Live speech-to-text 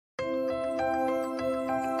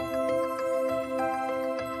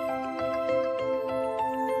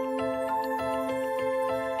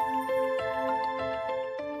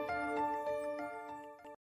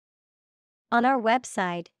On our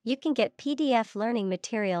website, you can get PDF learning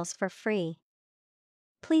materials for free.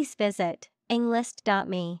 Please visit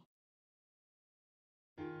englist.me.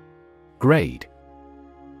 Grade.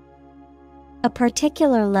 A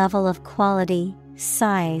particular level of quality,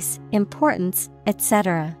 size, importance,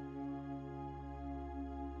 etc.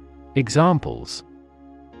 Examples: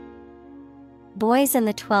 Boys in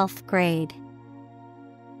the 12th grade.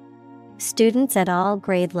 Students at all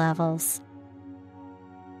grade levels.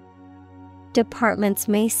 Departments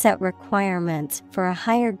may set requirements for a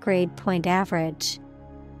higher grade point average.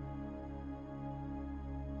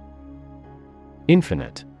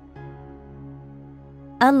 Infinite.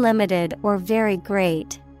 Unlimited or very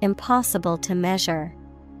great, impossible to measure.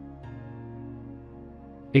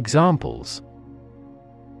 Examples: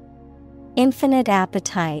 Infinite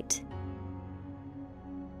appetite.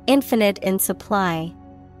 Infinite in supply.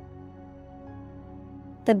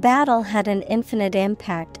 The battle had an infinite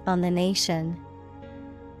impact on the nation.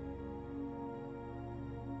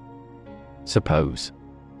 Suppose.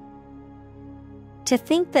 To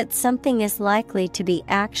think that something is likely to be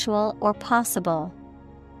actual or possible.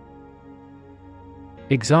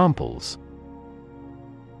 Examples: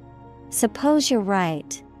 Suppose you're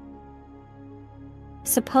right.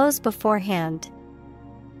 Suppose beforehand.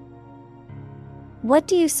 What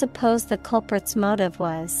do you suppose the culprit's motive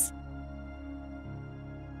was?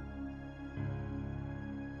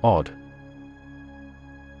 Odd.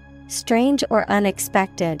 Strange or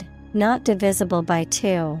unexpected, not divisible by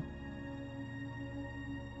two.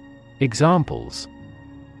 Examples: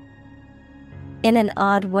 In an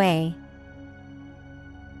odd way.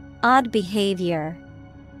 Odd behavior.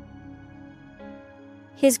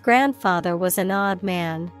 His grandfather was an odd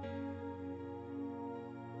man.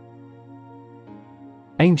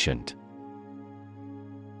 Ancient.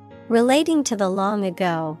 Relating to the long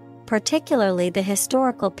ago, particularly the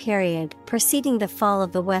historical period preceding the fall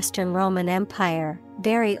of the Western Roman Empire,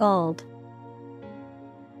 very old.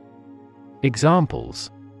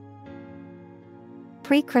 Examples: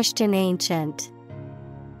 Pre-Christian ancient.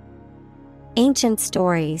 Ancient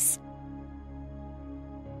stories.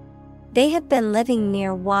 They have been living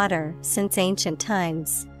near water since ancient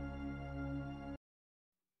times.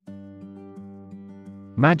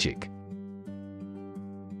 Magic.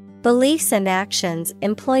 Beliefs and actions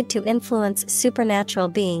employed to influence supernatural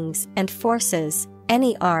beings and forces,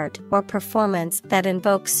 any art or performance that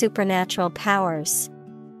invokes supernatural powers.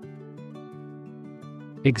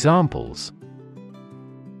 Examples: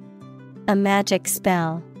 A magic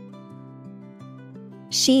spell.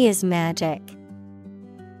 She is magic.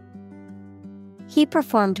 He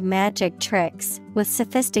performed magic tricks with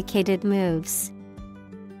sophisticated moves.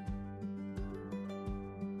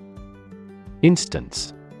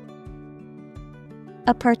 Instance.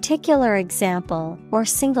 A particular example or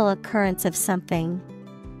single occurrence of something.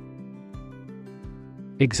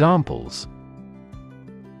 Examples: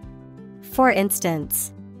 For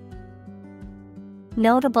instance.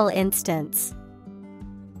 Notable instance.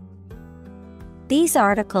 These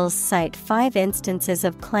articles cite 5 instances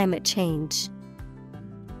of climate change.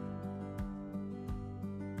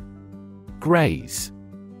 Graze.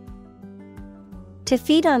 To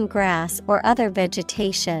feed on grass or other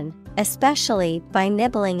vegetation, especially by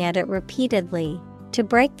nibbling at it repeatedly, to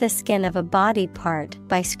break the skin of a body part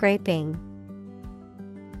by scraping.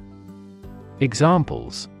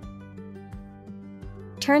 Examples: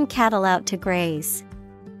 Turn cattle out to graze.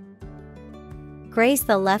 Graze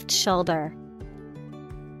the left shoulder.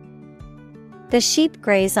 The sheep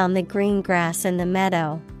graze on the green grass in the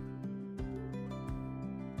meadow.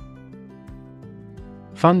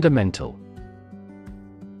 Fundamental.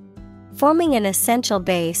 Forming an essential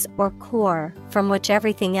base or core from which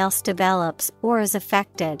everything else develops or is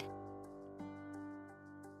affected.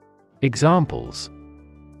 Examples: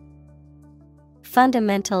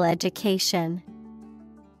 Fundamental education.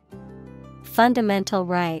 Fundamental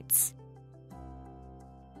rights.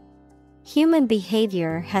 Human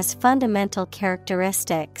behavior has fundamental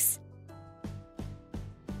characteristics.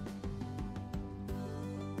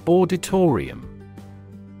 Auditorium.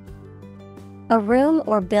 A room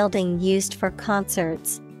or building used for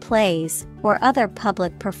concerts, plays, or other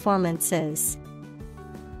public performances.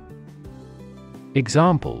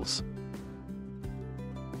 Examples: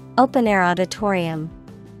 Open-air auditorium.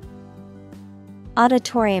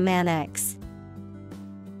 Auditorium annex.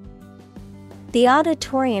 The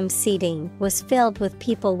auditorium seating was filled with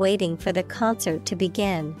people waiting for the concert to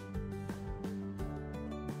begin.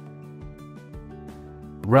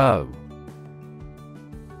 Row.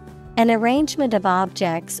 An arrangement of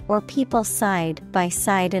objects or people side by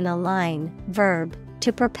side in a line, verb,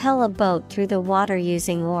 to propel a boat through the water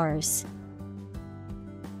using oars.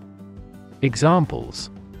 Examples: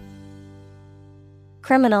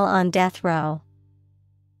 criminal on death row,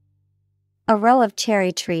 a row of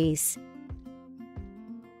cherry trees.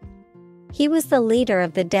 He was the leader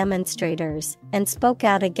of the demonstrators and spoke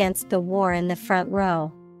out against the war in the front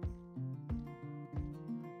row.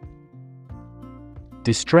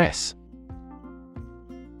 Distress.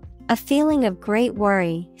 A feeling of great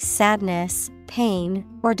worry, sadness, pain,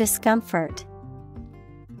 or discomfort.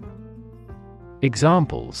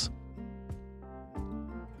 Examples: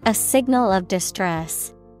 a signal of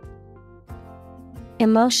distress,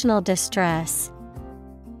 emotional distress.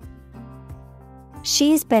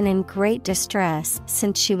 She's been in great distress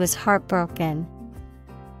since she was heartbroken.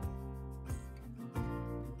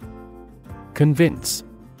 Convince.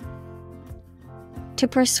 To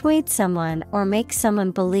persuade someone or make someone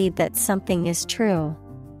believe that something is true.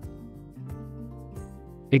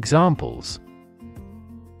 Examples: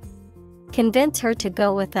 convince her to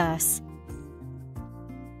go with us.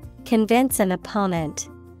 Convince an opponent.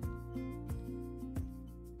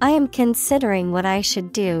 I am considering what I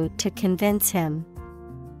should do to convince him.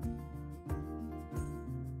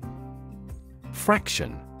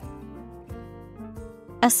 Fraction.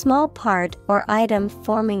 A small part or item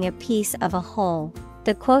forming a piece of a whole,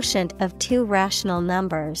 the quotient of two rational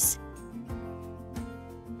numbers.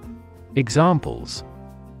 Examples: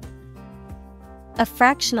 a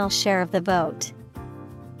fractional share of the vote.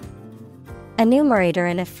 A numerator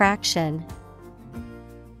in a fraction.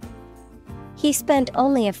 He spent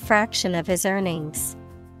only a fraction of his earnings.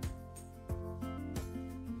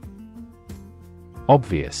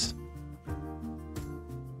 Obvious.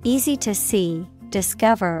 Easy to see,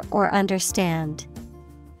 discover, or understand.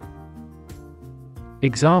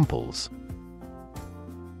 Examples: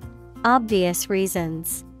 obvious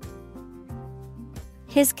reasons.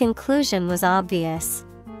 His conclusion was obvious.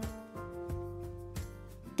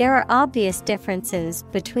 There are obvious differences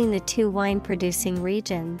between the two wine-producing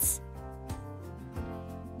regions.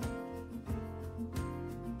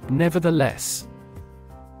 Nevertheless.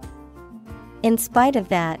 In spite of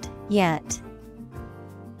that, yet.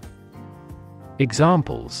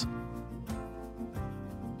 Examples: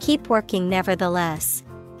 keep working nevertheless.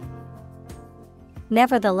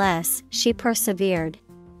 Nevertheless, she persevered.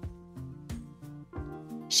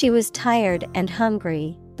 She was tired and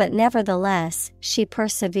hungry, but nevertheless, she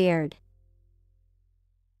persevered.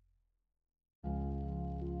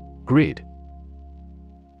 Grid.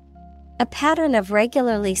 A pattern of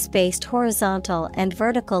regularly spaced horizontal and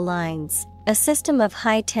vertical lines, a system of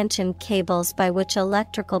high-tension cables by which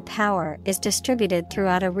electrical power is distributed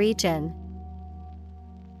throughout a region.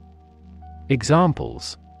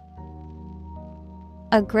 Examples: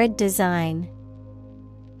 a grid design.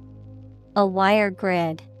 A wire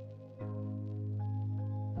grid.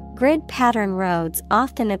 Grid pattern roads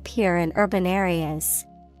often appear in urban areas.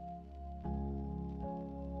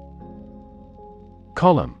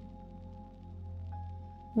 Column.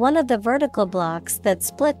 One of the vertical blocks that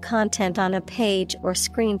split content on a page or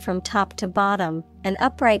screen from top to bottom, an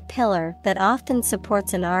upright pillar that often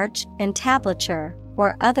supports an arch, entablature,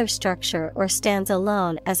 or other structure or stands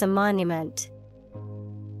alone as a monument.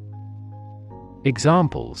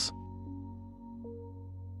 Examples: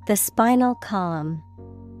 the spinal column.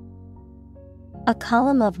 A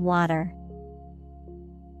column of water.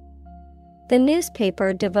 The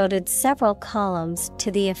newspaper devoted several columns to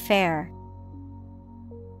the affair.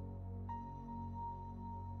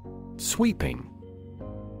 Sweeping.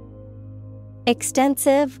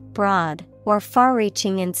 Extensive, broad, or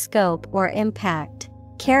far-reaching in scope or impact,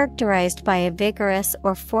 characterized by a vigorous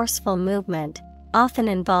or forceful movement, often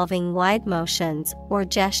involving wide motions or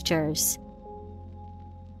gestures.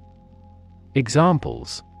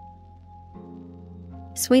 Examples: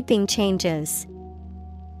 sweeping changes.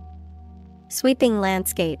 Sweeping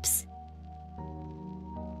landscapes.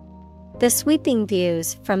 The sweeping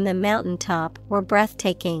views from the mountaintop were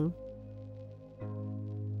breathtaking.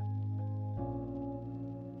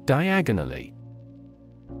 Diagonally.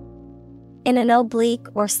 In an oblique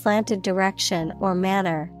or slanted direction or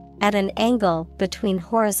manner, at an angle between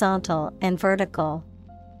horizontal and vertical.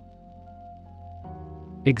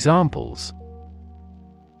 Examples: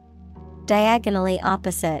 diagonally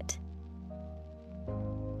opposite.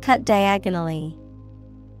 Cut diagonally.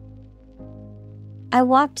 I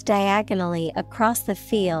walked diagonally across the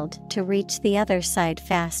field to reach the other side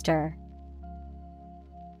faster.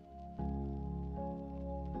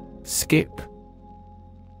 Skip.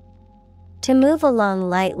 To move along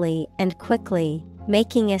lightly and quickly,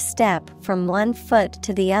 making a step from one foot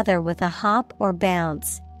to the other with a hop or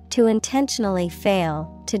bounce, to intentionally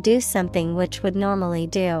fail to do something which would normally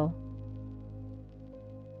do.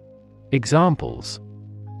 Examples: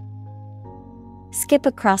 skip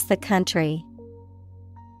across the country,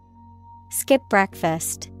 skip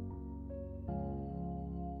breakfast.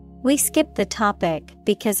 We skipped the topic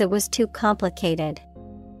because it was too complicated.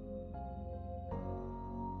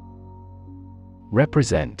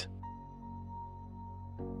 Represent.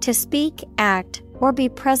 To speak, act, or be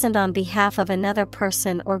present on behalf of another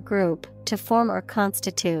person or group, to form or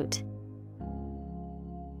constitute.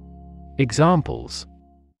 Examples: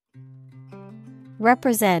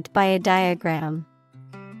 represent by a diagram.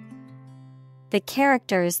 The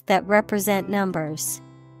characters that represent numbers.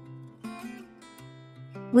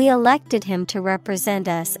 We elected him to represent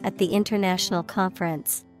us at the international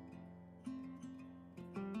conference.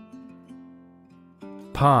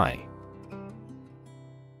 Pi.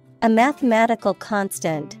 A mathematical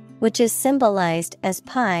constant, which is symbolized as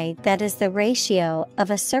pi, that is the ratio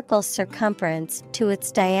of a circle's circumference to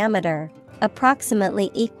its diameter,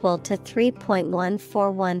 approximately equal to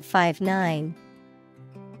 3.14159.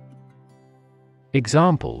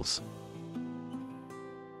 Examples: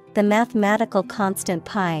 the mathematical constant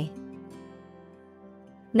pi.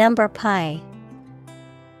 Number pi.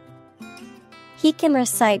 He can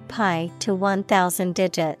recite pi to 1,000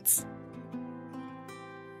 digits.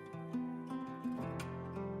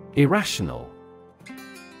 Irrational.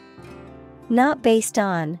 Not based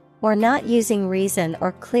on, or not using reason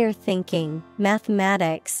or clear thinking.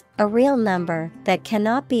 Mathematics, a real number that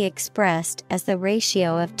cannot be expressed as the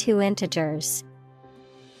ratio of two integers.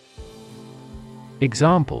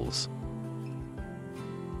 Examples: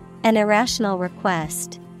 an irrational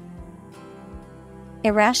request.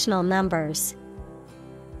 Irrational numbers.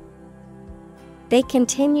 They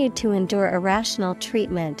continued to endure irrational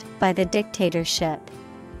treatment by the dictatorship.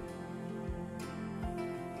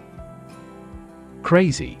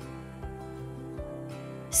 Crazy.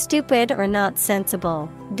 Stupid or not sensible,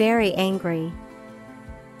 very angry.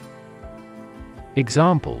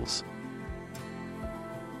 Examples: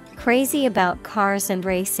 crazy about cars and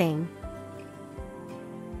racing.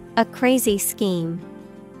 A crazy scheme.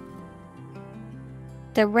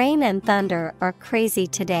 The rain and thunder are crazy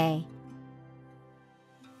today.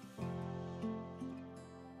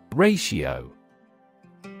 Ratio.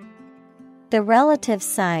 The relative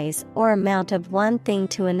size or amount of one thing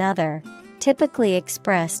to another, typically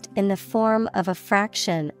expressed in the form of a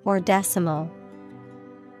fraction or decimal.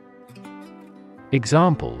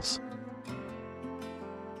 Examples: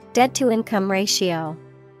 debt-to-income ratio.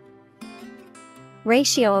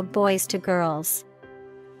 Ratio of boys to girls.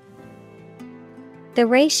 The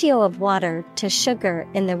ratio of water to sugar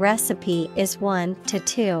in the recipe is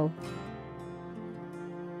 1:2.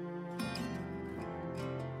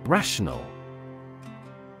 Rational.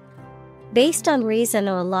 Based on reason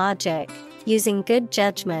or logic, using good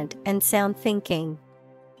judgment and sound thinking.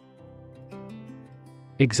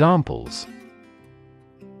 Examples: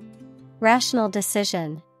 rational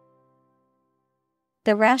decision.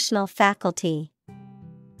 The rational faculty.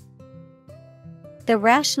 The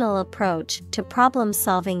rational approach to problem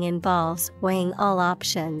solving involves weighing all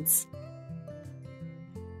options.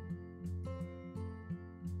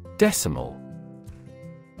 Decimal.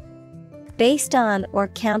 Based on or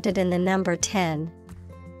counted in the number 10.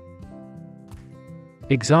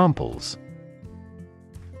 Examples: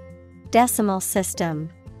 decimal system.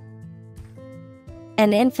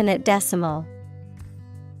 An infinite decimal.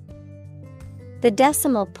 The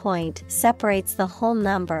decimal point separates the whole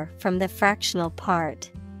number from the fractional part.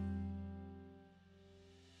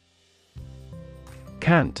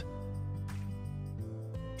 Cant.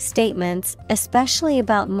 Statements, especially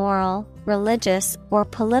about moral, religious, or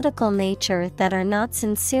political nature that are not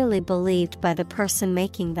sincerely believed by the person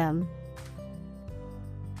making them.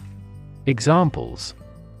 Examples: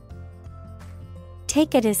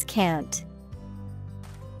 take it as cant.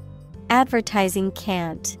 Advertising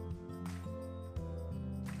cant.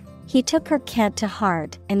 He took her cant to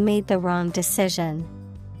heart and made the wrong decision.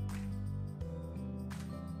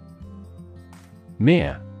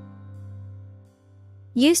 Mere.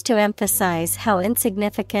 Used to emphasize how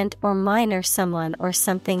insignificant or minor someone or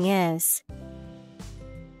something is.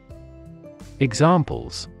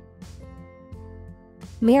 Examples: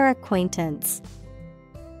 mere acquaintance.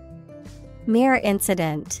 Mere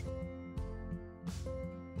incident.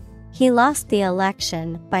 He lost the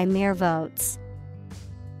election by mere votes.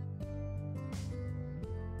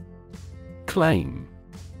 Claim.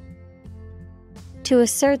 To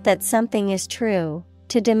assert that something is true,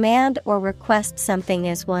 to demand or request something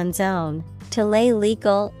as one's own, to lay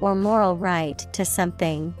legal or moral right to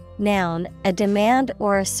something. Noun, a demand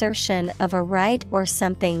or assertion of a right or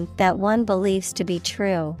something that one believes to be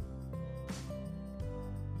true.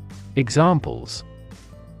 Examples: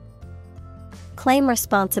 claim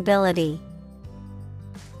responsibility,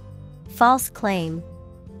 false claim.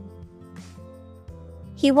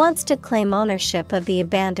 He wants to claim ownership of the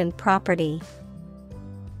abandoned property.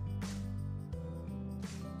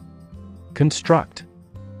 Construct: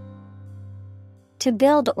 to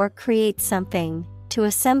build or create something, to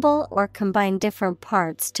assemble or combine different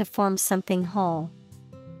parts to form something whole.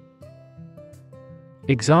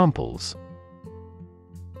 Examples: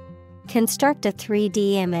 construct a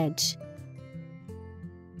 3D image,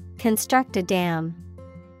 construct a dam.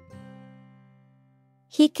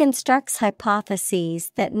 He constructs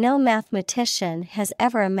hypotheses that no mathematician has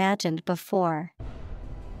ever imagined before.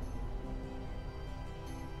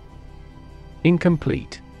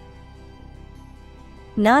 Incomplete: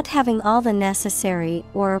 not having all the necessary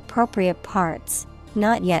or appropriate parts,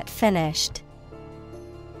 not yet finished.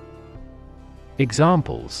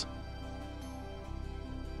 Examples: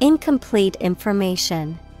 incomplete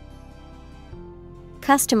information,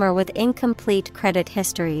 customer with incomplete credit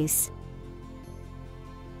histories.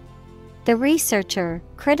 The researcher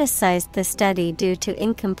criticized the study due to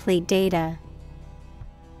incomplete data.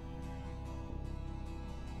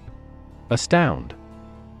 Astound: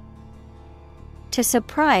 to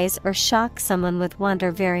surprise or shock someone with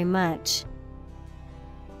wonder very much.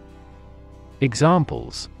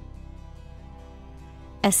 Examples: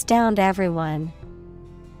 astound everyone,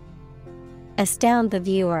 astound the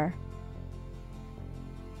viewer.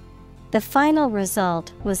 The final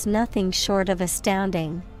result was nothing short of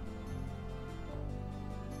astounding.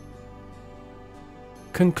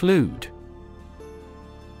 Conclude: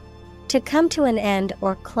 to come to an end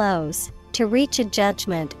or close, to reach a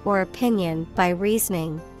judgment or opinion by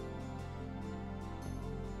reasoning.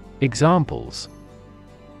 Examples: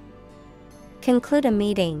 conclude a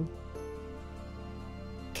meeting,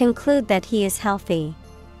 conclude that he is healthy.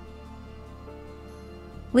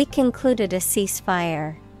 We concluded a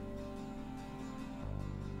ceasefire.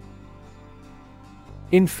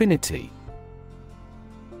 Infinity: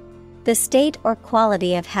 the state or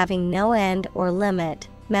quality of having no end or limit.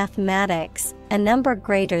 Mathematics, a number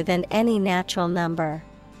greater than any natural number.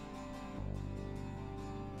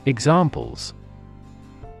 Examples: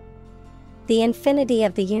 the infinity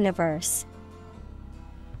of the universe,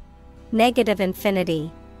 negative infinity.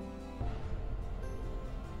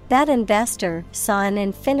 That investor saw an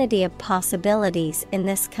infinity of possibilities in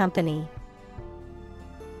this company.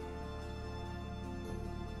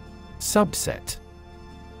 Subset: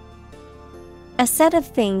 a set of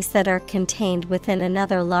things that are contained within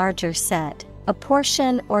another larger set, a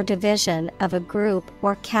portion or division of a group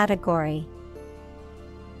or category.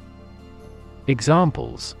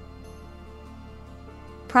 Examples: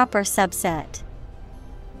 proper subset,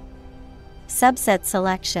 subset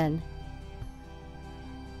selection.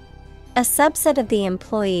 A subset of the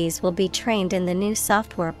employees will be trained in the new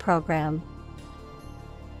software program.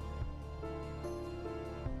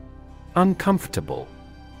 Uncomfortable: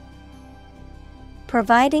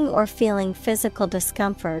 providing or feeling physical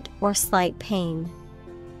discomfort or slight pain.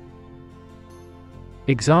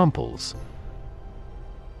 Examples: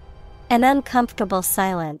 an uncomfortable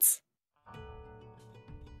silence,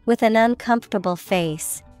 with an uncomfortable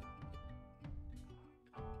face.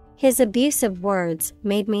 His abusive words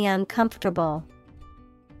made me uncomfortable.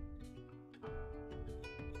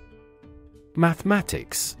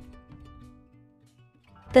 Mathematics: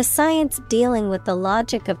 the science dealing with the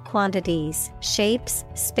logic of quantities, shapes,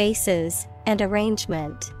 spaces, and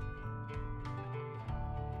arrangement.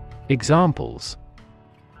 Examples: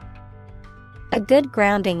 a good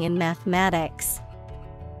grounding in mathematics.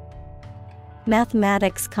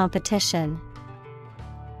 Mathematics competition.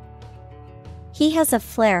 He has a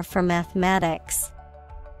flair for mathematics.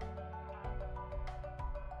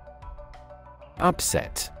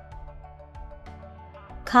 Upset: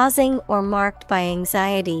 causing or marked by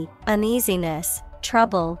anxiety, uneasiness,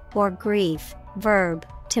 trouble, or grief. Verb,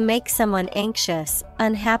 to make someone anxious,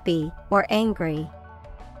 unhappy, or angry.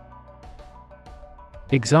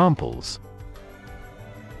 Examples: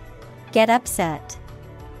 get upset,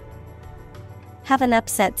 have an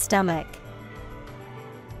upset stomach.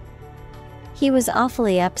 He was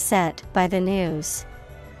awfully upset by the news.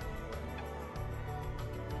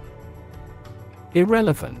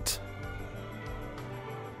 Irrelevant: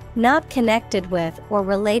 not connected with or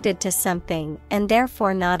related to something and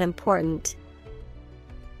therefore not important.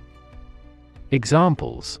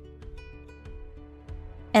 Examples: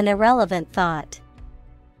 an irrelevant thought,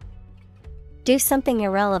 do something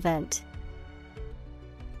irrelevant.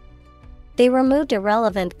 They removed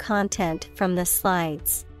irrelevant content from the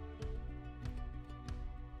slides.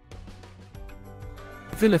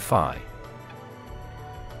 Vilify.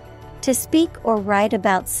 To speak or write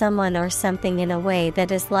about someone or something in a way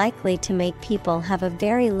that is likely to make people have a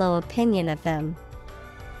very low opinion of them.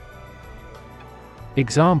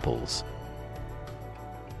 Examples: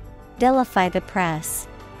 Vilify the press.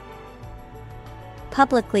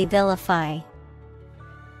 Publicly vilify.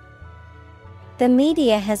 The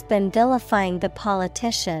media has been vilifying the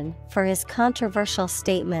politician for his controversial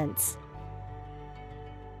statements.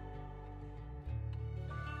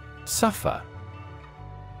 Suffer.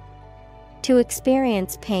 To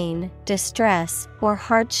experience pain, distress, or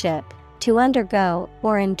hardship, to undergo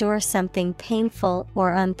or endure something painful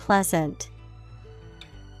or unpleasant.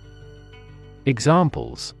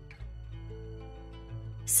 Examples: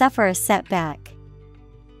 Suffer a setback.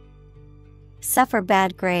 Suffer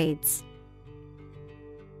bad grades.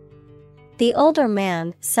 The older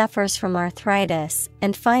man suffers from arthritis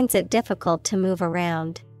and finds it difficult to move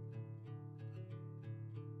around.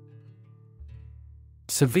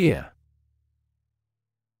 Severe.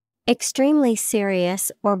 Extremely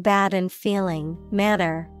serious or bad in feeling,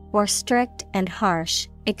 manner, or strict and harsh,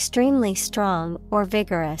 extremely strong or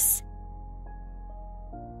vigorous.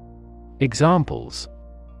 Examples: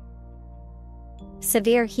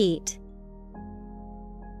 Severe heat.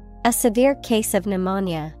 A severe case of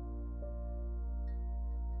pneumonia.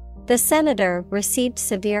 The senator received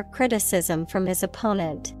severe criticism from his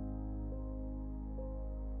opponent.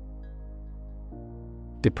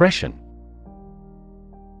 Depression.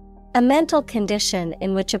 A mental condition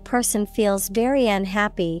in which a person feels very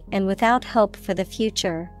unhappy and without hope for the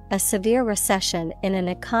future, a severe recession in an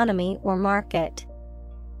economy or market.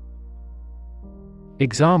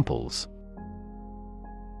 Examples: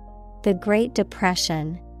 The Great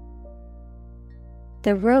Depression.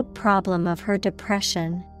 The root problem of her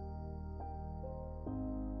depression.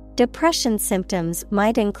 Depression symptoms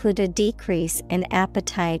might include a decrease in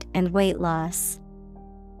appetite and weight loss.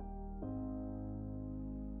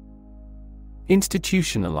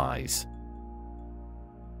 Institutionalize.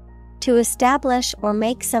 To establish or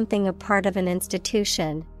make something a part of an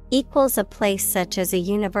institution, equals a place such as a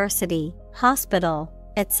university, hospital,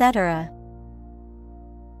 etc.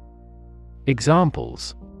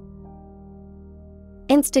 Examples: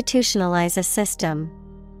 Institutionalize a system.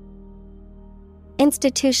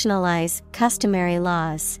 Institutionalize customary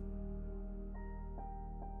laws.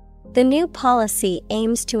 The new policy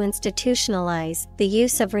aims to institutionalize the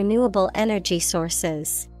use of renewable energy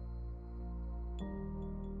sources.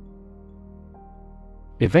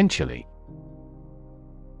 Eventually.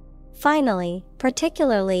 Finally,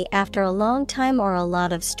 particularly after a long time or a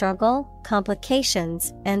lot of struggle,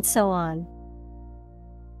 complications, and so on.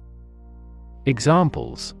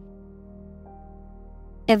 Examples: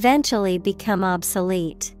 Eventually become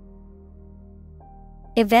obsolete.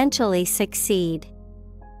 Eventually succeed.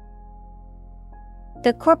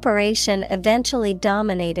 The corporation eventually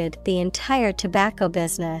dominated the entire tobacco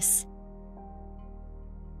business.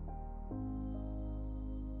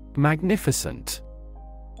 Magnificent.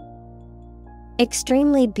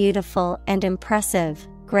 Extremely beautiful and impressive,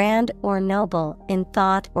 grand or noble in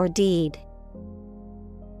thought or deed.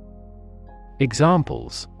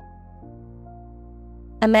 Examples: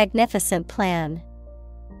 A magnificent plan.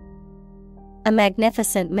 A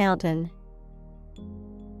magnificent mountain.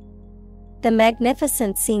 The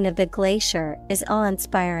magnificent scene of the glacier is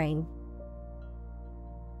awe-inspiring.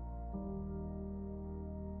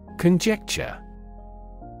 Conjecture.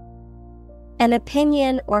 An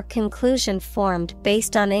opinion or conclusion formed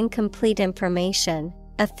based on incomplete information,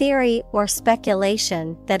 a theory or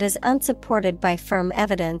speculation that is unsupported by firm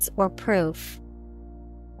evidence or proof.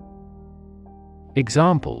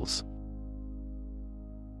 Examples: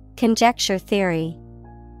 Conjecture theory.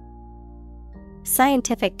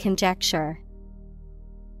 Scientific conjecture.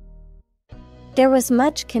 There was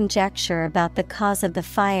much conjecture about the cause of the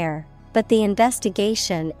fire, but the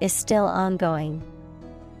investigation is still ongoing.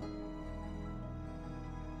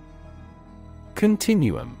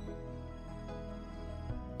 Continuum.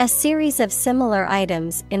 A series of similar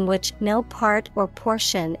items in which no part or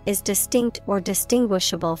portion is distinct or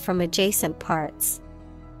distinguishable from adjacent parts.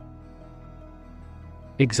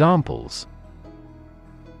 Examples: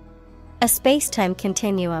 A space-time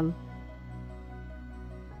continuum.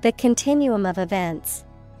 The continuum of events.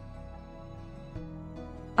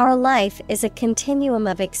 Our life is a continuum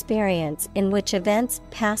of experience in which events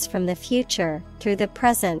pass from the future through the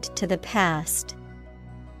present to the past.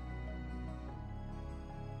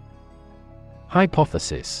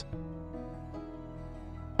 Hypothesis.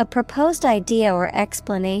 A proposed idea or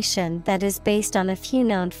explanation that is based on a few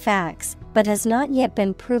known facts but has not yet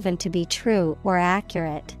been proven to be true or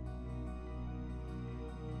accurate.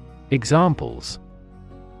 Examples: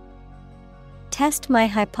 Test my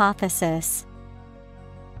hypothesis.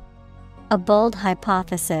 A bold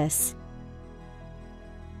hypothesis.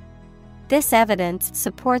 This evidence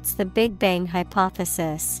supports the Big Bang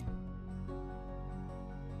hypothesis.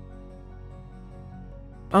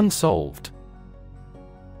 Unsolved.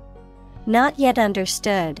 Not yet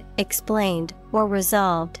understood, explained, or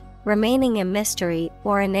resolved, remaining a mystery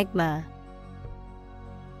or enigma.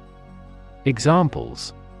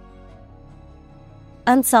 Examples: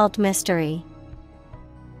 Unsolved mystery.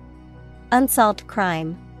 Unsolved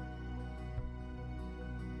crime.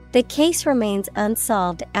 The case remains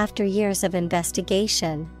unsolved after years of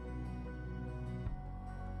investigation.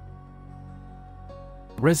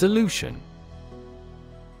 Resolution.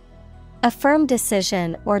 A firm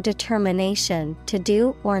decision or determination to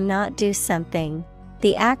do or not do something.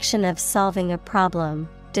 The action of solving a problem,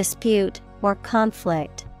 dispute, or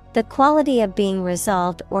conflict. The quality of being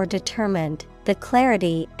resolved or determined. The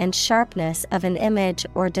clarity and sharpness of an image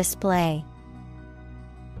or display.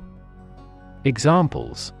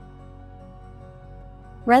 Examples: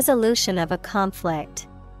 Resolution of a conflict.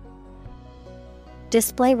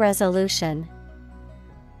 Display resolution.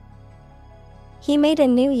 He made a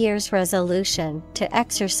New Year's resolution to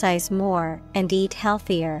exercise more and eat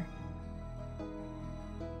healthier.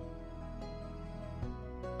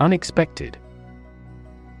 Unexpected.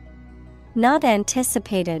 Not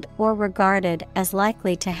anticipated or regarded as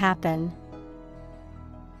likely to happen.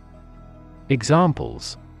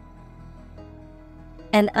 Examples: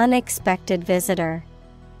 An unexpected visitor.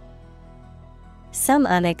 Some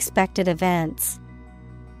unexpected events.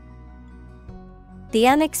 The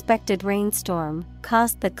unexpected rainstorm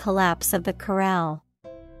caused the collapse of the corral.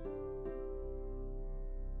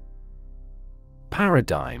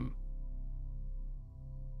 Paradigm.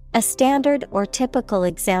 A standard or typical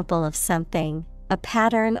example of something, a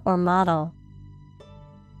pattern or model.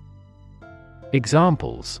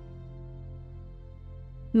 Examples: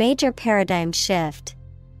 Major paradigm shift.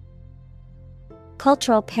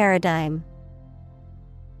 Cultural paradigm.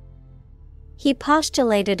 He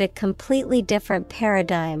postulated a completely different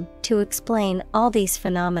paradigm to explain all these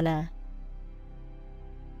phenomena.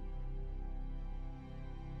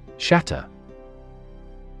 Shatter.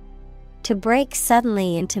 To break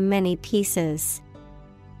suddenly into many pieces.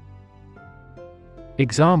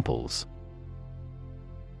 Examples: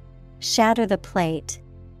 Shatter the plate.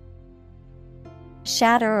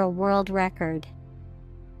 Shatter a world record.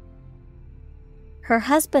 Her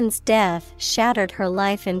husband's death shattered her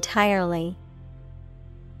life entirely.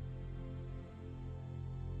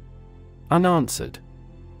 Unanswered.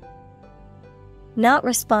 Not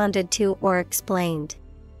responded to or explained.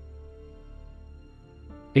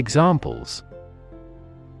 Examples: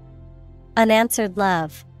 Unanswered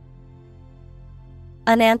love.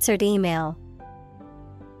 Unanswered email.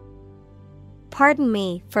 Pardon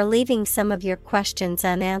me for leaving some of your questions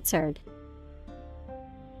unanswered.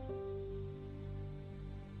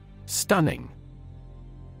 Stunning.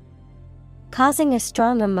 Causing a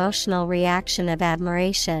strong emotional reaction of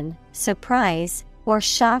admiration, surprise, or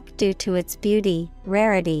shock due to its beauty,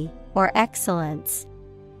 rarity, or excellence.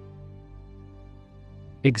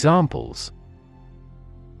 Examples: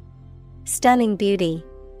 Stunning beauty.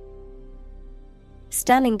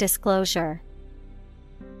 Stunning disclosure.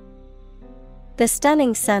 The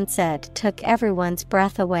stunning sunset took everyone's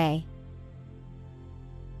breath away.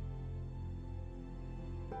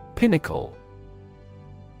 Pinnacle.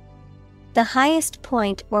 The highest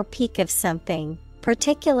point or peak of something,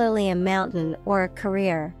 particularly a mountain or a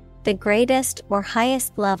career. The greatest or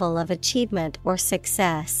highest level of achievement or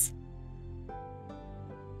success.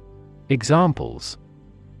 Examples: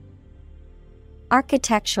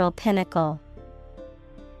 Architectural pinnacle.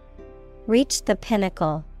 Reach the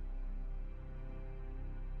pinnacle.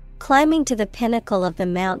 Climbing to the pinnacle of the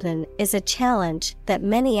mountain is a challenge that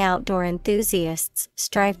many outdoor enthusiasts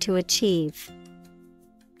strive to achieve.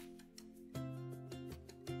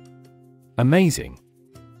 Amazing.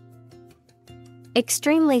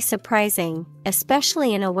 Extremely surprising,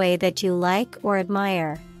 especially in a way that you like or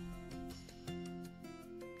admire.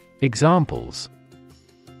 Examples: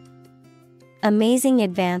 Amazing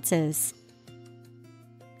advances.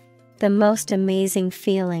 The most amazing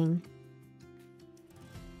feeling.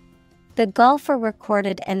 The golfer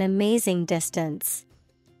recorded an amazing distance.